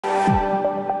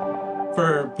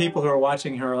for people who are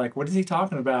watching who are like, what is he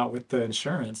talking about with the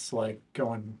insurance like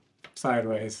going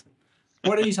sideways?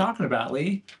 What are you talking about,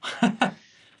 Lee?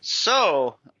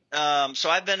 So, so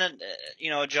I've been a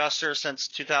adjuster since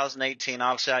 2018.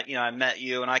 Obviously, I met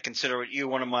you, and I consider you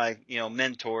one of my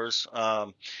mentors.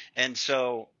 And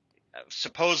so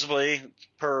supposedly,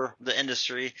 per the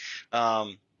industry,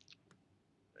 um,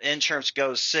 insurance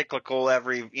goes cyclical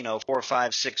every 4,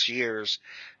 5, 6 years,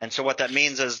 and so what that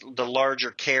means is the larger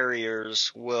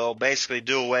carriers will basically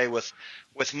do away with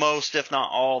most, if not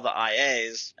all, the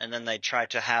IAs, and then they try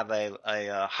to have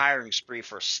a hiring spree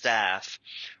for staff.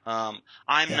 um,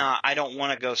 Yeah. I don't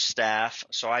want to go staff,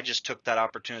 so I just took that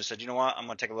opportunity and said, you know what, I'm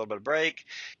going to take a little bit of break,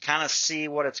 kind of see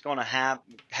what it's going to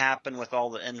happen with all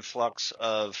the influx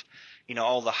of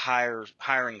all the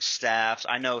hiring staffs.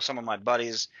 I know some of my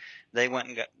buddies, they went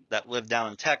and got, that lived down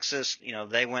in Texas,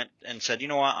 they went and said, you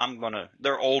know what,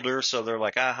 they're older, so they're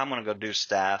like, I'm gonna go do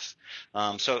staff.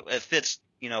 So it fits,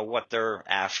 what they're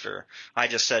after. I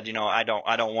just said, I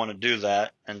don't want to do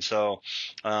that. And so,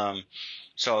 um,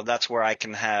 so that's where I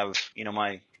can have,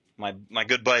 my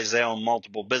good buddies, they own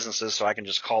multiple businesses, so I can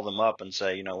just call them up and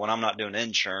say, when I'm not doing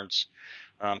insurance,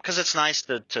 because it's nice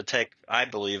to take, I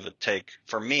believe it take,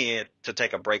 for me, to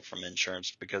take a break from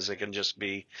insurance, because it can just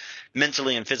be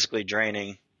mentally and physically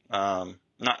draining. Not,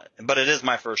 but it is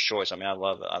my first choice. I mean, I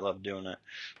love it. I love doing it.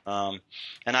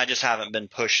 And I just haven't been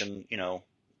pushing,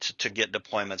 to get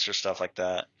deployments or stuff like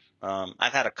that.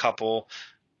 I've had a couple,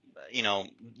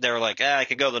 they're like, I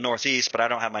could go to the Northeast, but I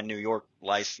don't have my New York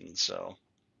license. So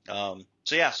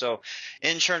yeah, so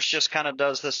insurance just kind of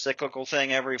does this cyclical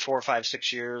thing every 4, 5,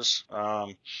 6 years.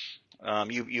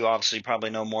 You obviously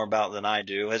probably know more about it than I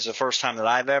do. It's the first time that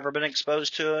I've ever been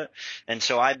exposed to it, and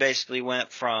so I basically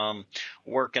went from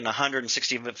working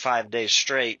 165 days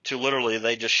straight to literally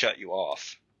they just shut you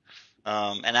off.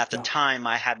 And at the Yeah. time,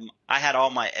 I had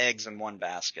all my eggs in one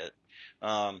basket.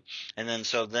 And then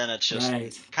it's just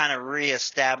Right. kind of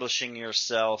reestablishing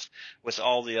yourself with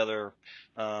all the other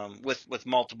with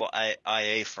multiple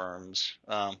IA firms.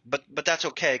 But that's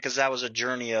okay, because that was a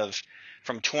journey of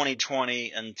from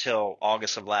 2020 until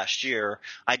August of last year.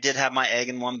 I did have my egg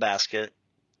in one basket.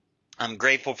 I'm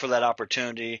grateful for that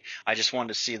opportunity. I just wanted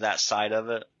to see that side of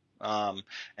it.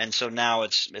 And so now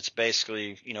it's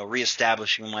basically,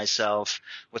 reestablishing myself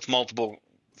with multiple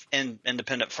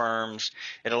independent firms.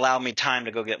 It allowed me time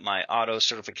to go get my auto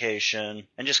certification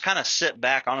and just kind of sit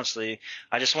back. Honestly,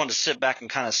 I just wanted to sit back and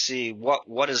kind of see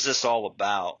what is this all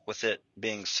about, with it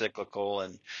being cyclical,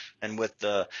 and with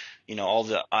the, all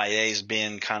the IAs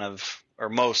being kind of, or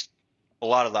a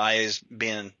lot of the IAs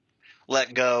being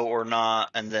let go or not,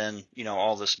 and then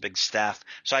all this big staff.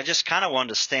 So I just kind of wanted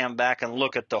to stand back and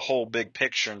look at the whole big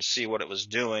picture and see what it was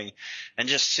doing, and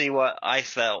just see what I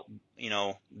felt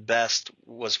best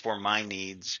was for my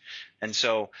needs. And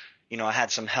so I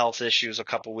had some health issues a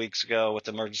couple weeks ago with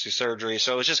emergency surgery,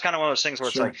 so it was just kind of one of those things where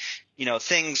it's like, Sure.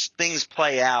 things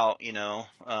play out,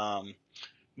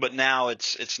 but now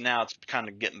it's kind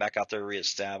of getting back out there,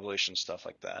 reestablished and stuff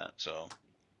like that. So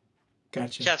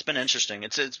Gotcha. yeah, it's been interesting.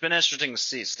 It's been interesting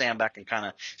to stand back and kind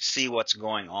of see what's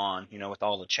going on, with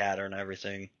all the chatter and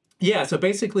everything. Yeah. So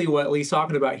basically, what Lee's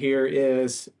talking about here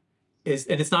is,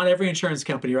 and it's not every insurance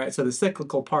company, right? So the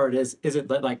cyclical part isn't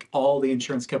that like all the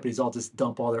insurance companies all just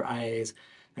dump all their IAs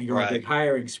and go on a Right. big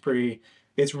hiring spree.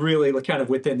 It's really like kind of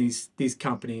within these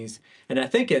companies, and I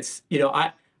think it's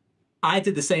I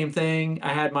did the same thing.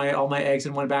 I had my all my eggs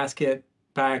in one basket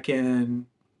back in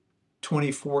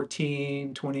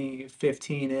 2014,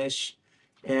 2015 ish,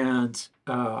 and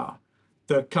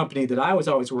the company that I was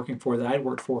always working for, that I'd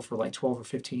worked for like 12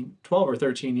 or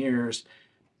 13 years,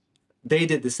 they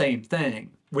did the same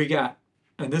thing. We got,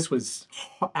 and this was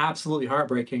absolutely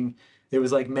heartbreaking. It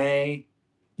was like May,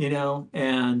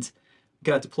 and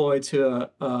got deployed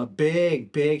to a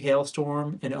big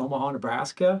hailstorm in Omaha,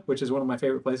 Nebraska, which is one of my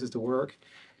favorite places to work,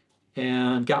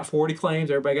 and got 40 claims.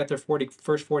 Everybody got their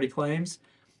first 40 claims.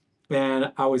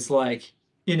 And I was like,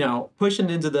 pushing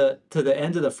into the to the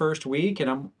end of the first week, and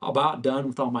I'm about done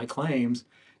with all my claims.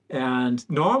 And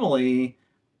normally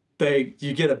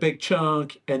you get a big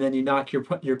chunk, and then you knock your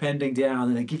pending down,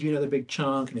 and they give you another big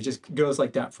chunk, and it just goes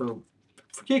like that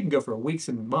it can go for weeks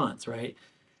and months, right?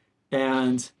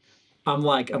 And I'm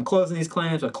like, I'm closing these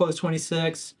claims. I closed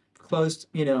 26, closed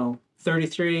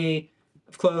 33,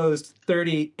 I've closed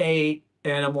 38,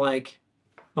 and I'm like,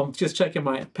 I'm just checking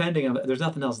my pending. There's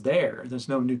nothing else there. There's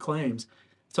no new claims.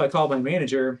 So I called my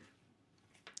manager,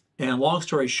 and long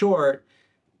story short,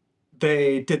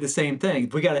 they did the same thing.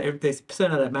 They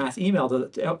sent out a mass email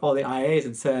to all the IAs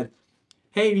and said,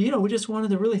 hey, you know, we just wanted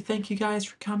to really thank you guys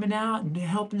for coming out and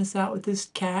helping us out with this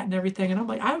cat and everything. And I'm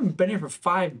like, I haven't been here for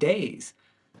 5 days,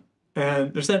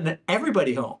 and they're sending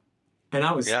everybody home, and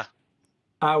Yeah.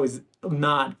 I was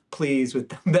not pleased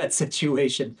with that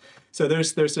situation. So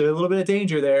there's a little bit of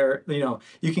danger there. You know,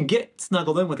 you can get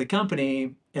snuggled in with the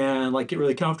company and like get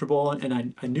really comfortable.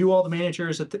 And I knew all the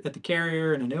managers at the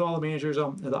carrier, and I knew all the managers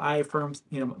on the I firms.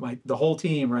 You know, the whole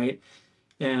team, right?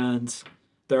 And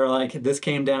they're like, this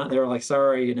came down. They were like,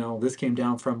 sorry, you know, this came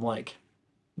down from like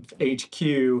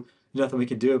HQ. Nothing we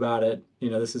can do about it.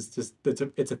 You know, this is just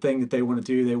it's a thing that they want to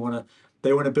do. They want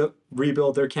to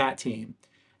rebuild their cat team.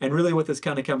 And really, what this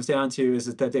kind of comes down to is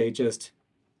that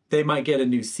they might get a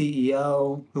new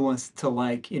CEO who wants to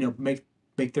like, you know, make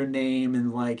their name,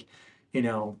 and like, you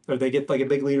know, or they get like a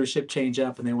big leadership change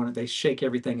up and they shake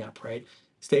everything up, right?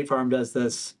 State Farm does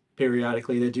this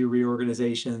periodically. They do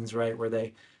reorganizations, right, where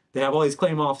they have all these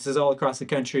claim offices all across the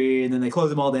country, and then they close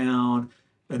them all down,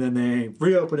 and then they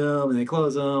reopen them, and they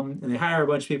close them, and they hire a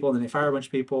bunch of people, and then they fire a bunch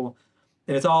of people,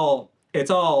 and it's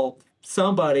all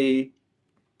somebody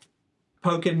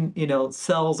poking, you know,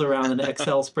 cells around an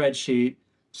Excel spreadsheet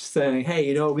saying, hey,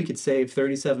 you know, we could save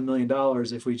 $37 million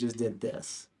if we just did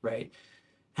this, right?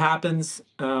 Happens.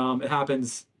 It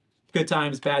happens good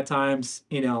times, bad times,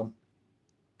 you know,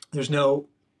 there's no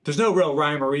real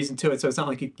rhyme or reason to it. So it's not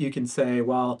like you can say,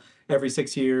 well, every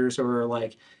 6 years, or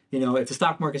like, you know, if the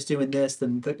stock market's doing this,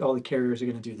 then all the carriers are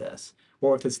going to do this.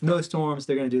 Or if it's no storms,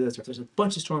 they're going to do this. Or if there's a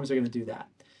bunch of storms, they're going to do that.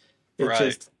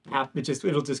 Right.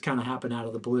 It'll just kind of happen out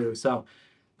of the blue. So,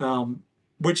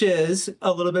 which is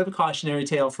a little bit of a cautionary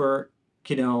tale for,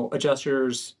 you know,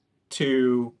 adjusters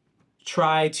to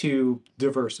try to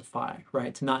diversify,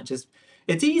 right? To not just,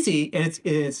 it's easy, and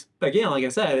it's again, like I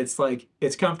said, it's like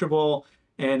it's comfortable,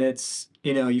 and it's,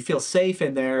 you know, you feel safe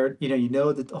in there, you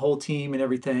know that the whole team and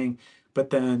everything,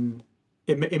 but then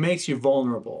it makes you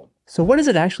vulnerable. So what does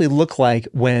it actually look like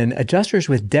when adjusters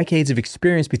with decades of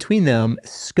experience between them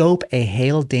scope a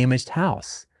hail-damaged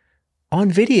house on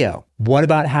video? What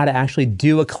about how to actually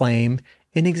do a claim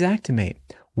in Xactimate?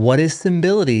 What is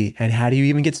SimBility, and how do you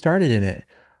even get started in it?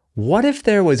 What if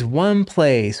there was one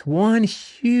place, one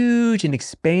huge and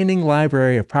expanding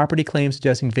library of property claims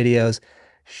adjusting videos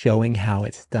showing how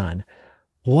it's done?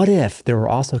 What if there were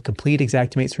also complete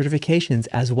Xactimate certifications,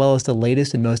 as well as the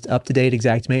latest and most up-to-date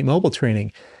Xactimate mobile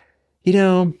training? You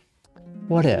know,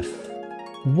 what if?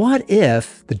 What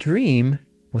if the dream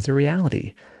was a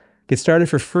reality? Get started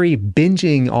for free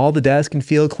binging all the desk and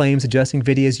field claims adjusting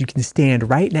videos you can stand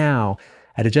right now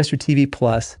at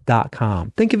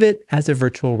AdjusterTVPlus.com. Think of it as a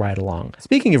virtual ride-along.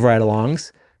 Speaking of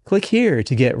ride-alongs, click here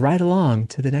to get right along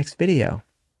to the next video.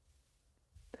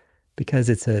 Because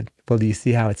it's a, well, do you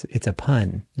see how it's a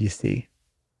pun, you see?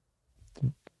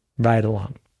 Ride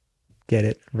along. Get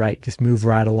it? Right. Just move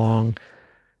right along.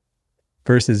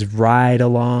 Versus ride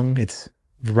along. It's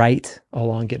right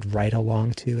along. Get right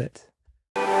along to it.